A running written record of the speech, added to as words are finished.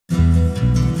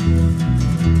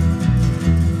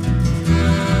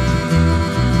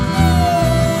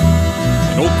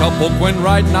cowpoke went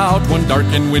riding out one dark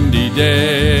and windy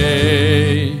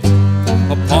day.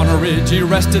 Upon a ridge he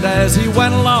rested as he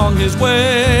went along his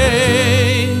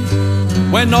way,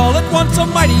 when all at once a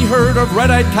mighty herd of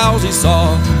red-eyed cows he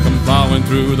saw come plowing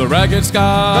through the ragged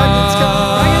sky,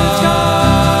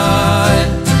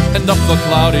 and up the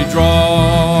cloudy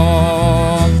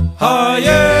draw. Hi-yay,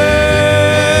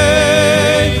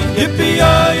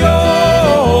 yippee-yi-yo,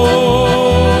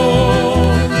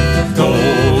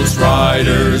 ghost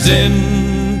riders in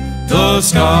the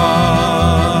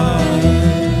sky.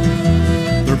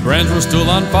 Their brands were still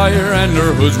on fire and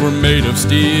their hoods were made of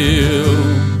steel.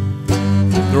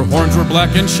 Their horns were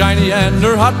black and shiny and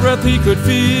their hot breath he could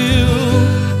feel.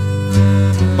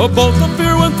 A bolt of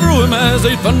fear went through him as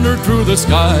they thundered through the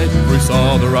sky, for he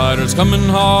saw the riders coming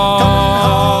hard,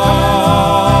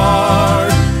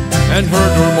 and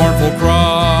heard their mournful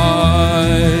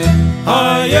cry.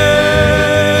 Hi-yay,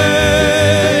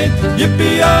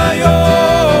 yippee-yi-yo,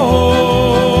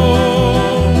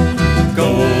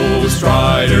 ghost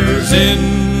riders in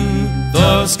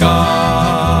the sky.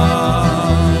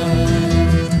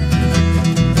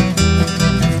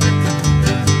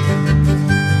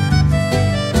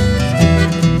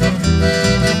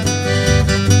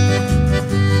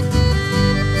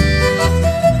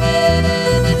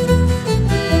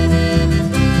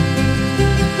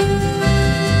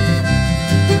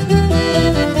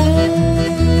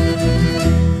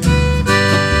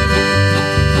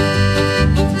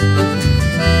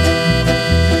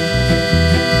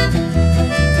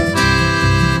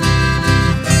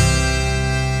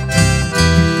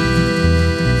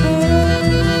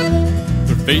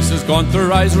 Faces gaunt,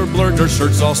 their eyes were blurred, their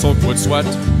shirts all soaked with sweat.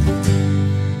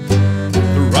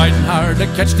 They're riding hard to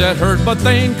catch that herd, but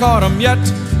they ain't caught 'em yet.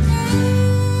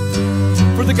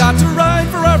 For they got to ride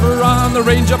forever on the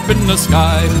range up in the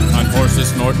sky, on horses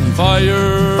snorting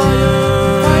fire.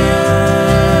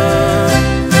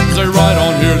 As I ride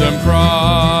on, hear them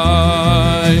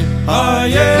cry.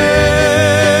 Hi-yay,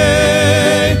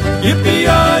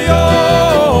 yippee-yi-yo,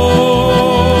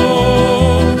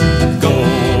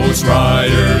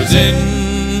 riders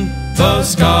in the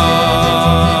sky.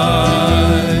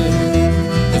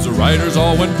 As the riders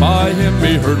all went by him,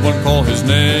 he heard one call his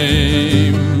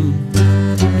name.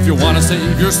 If you want to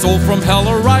save your soul from hell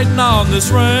or riding on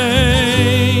this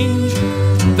range,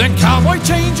 then cowboy,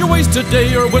 change your ways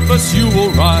today, or with us you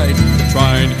will ride,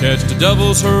 trying to catch the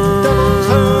devil's herd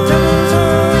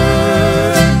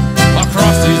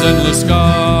across these endless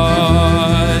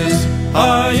skies.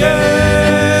 Hi-yay,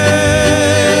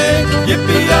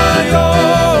 yippee-yi-yo,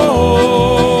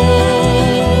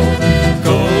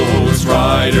 ghost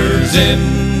riders in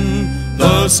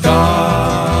the sky.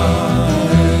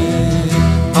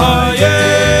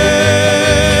 Hi-yay,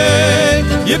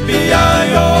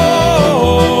 yippee-yi-yo,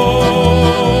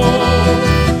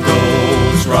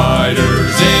 ghost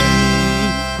riders in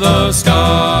the sky.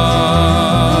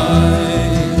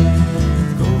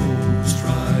 Ghost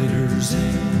riders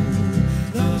in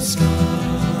the sky.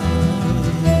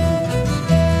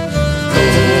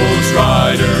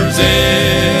 Riders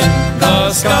in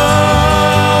the sky.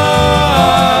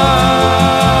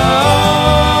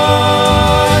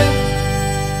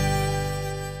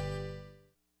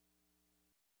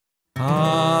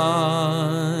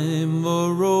 I'm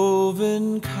a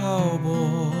roving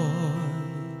cowboy,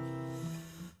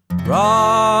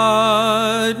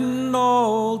 riding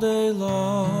all day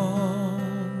long.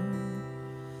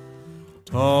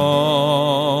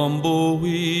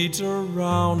 Tumbleweeds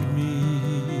around me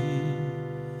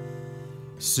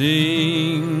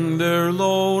sing their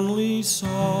lonely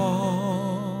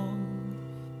song.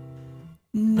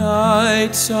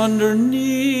 Nights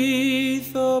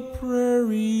underneath a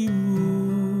prairie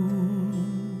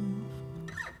moon,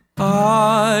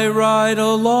 I ride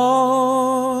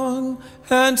along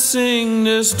and sing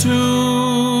this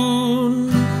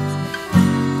tune.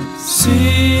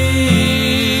 See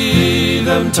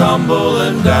them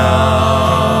tumbling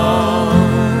down,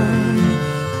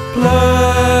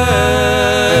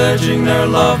 pledging their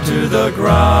love to the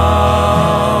ground.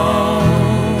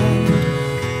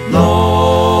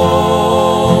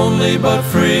 Lonely but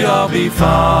free I'll be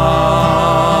found,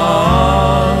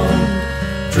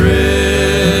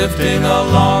 drifting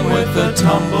along with the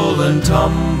tumble and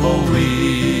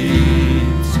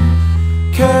tumbleweeds.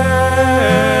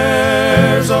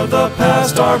 Cares of the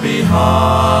past are behind,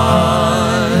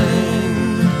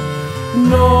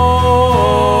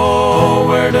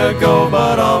 nowhere to go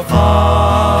but I'll find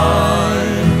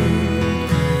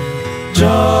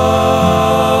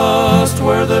just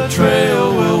where the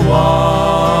trail will wind,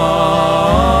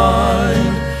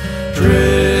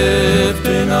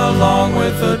 drifting along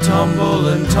with the tumble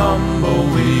and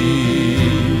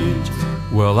tumbleweeds.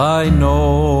 Well, I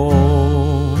know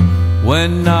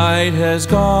when night has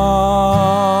gone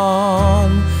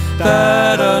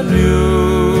that a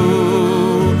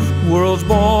new world's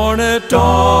born at dawn.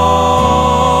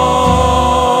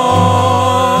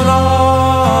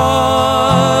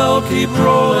 I'll keep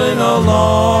rolling along.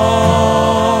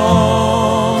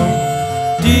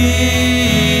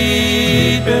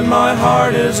 Deep in my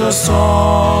heart is a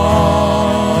song.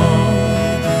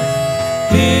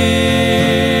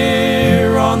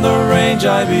 Here on the range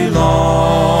I belong,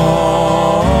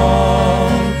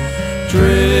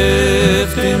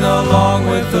 drifting along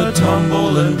with the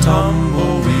tumble and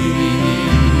tumbleweeds.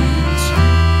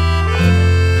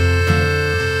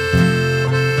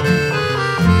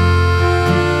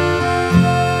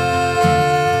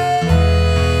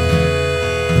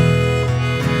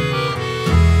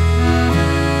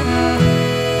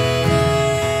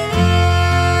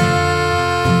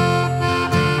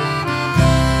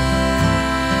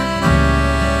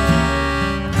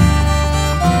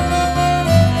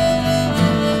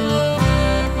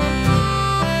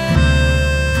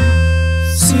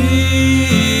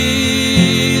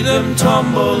 See them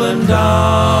tumbling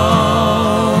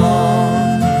down,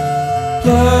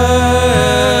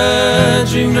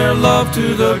 pledging their love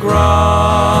to the ground.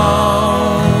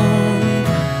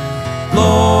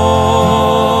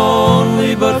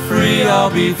 Lonely but free I'll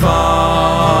be found,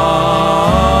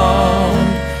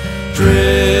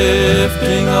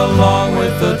 drifting along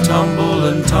with the tumble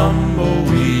and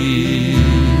tumbleweeds.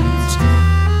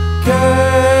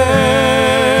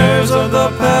 Cares of the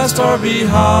past are behind,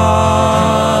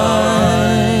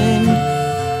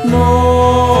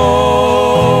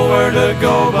 nowhere to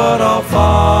go but I'll find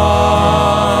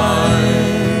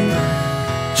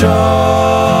just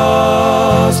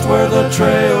where the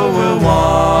trail will wind,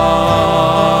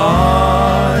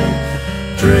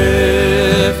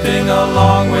 drifting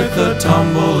along with the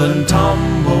tumble and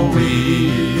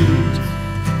tumbleweeds.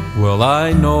 Well,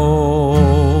 I know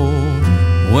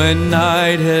when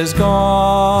night has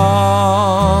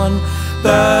gone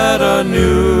that a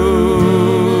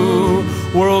new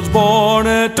world's born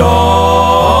at dawn.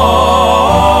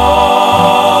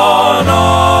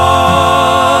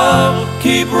 I'll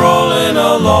keep rolling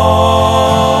along.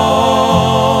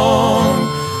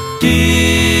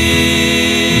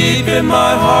 Deep in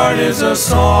my heart is a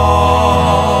song.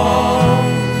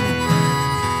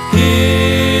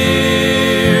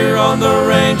 Here on the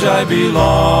range I belong,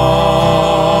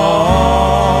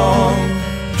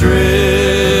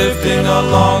 drifting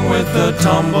along with the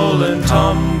tumble and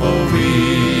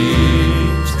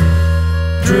tumbleweeds,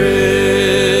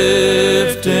 drifting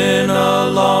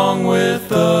along with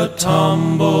the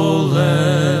tumble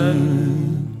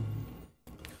and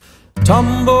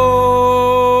tumbleweeds.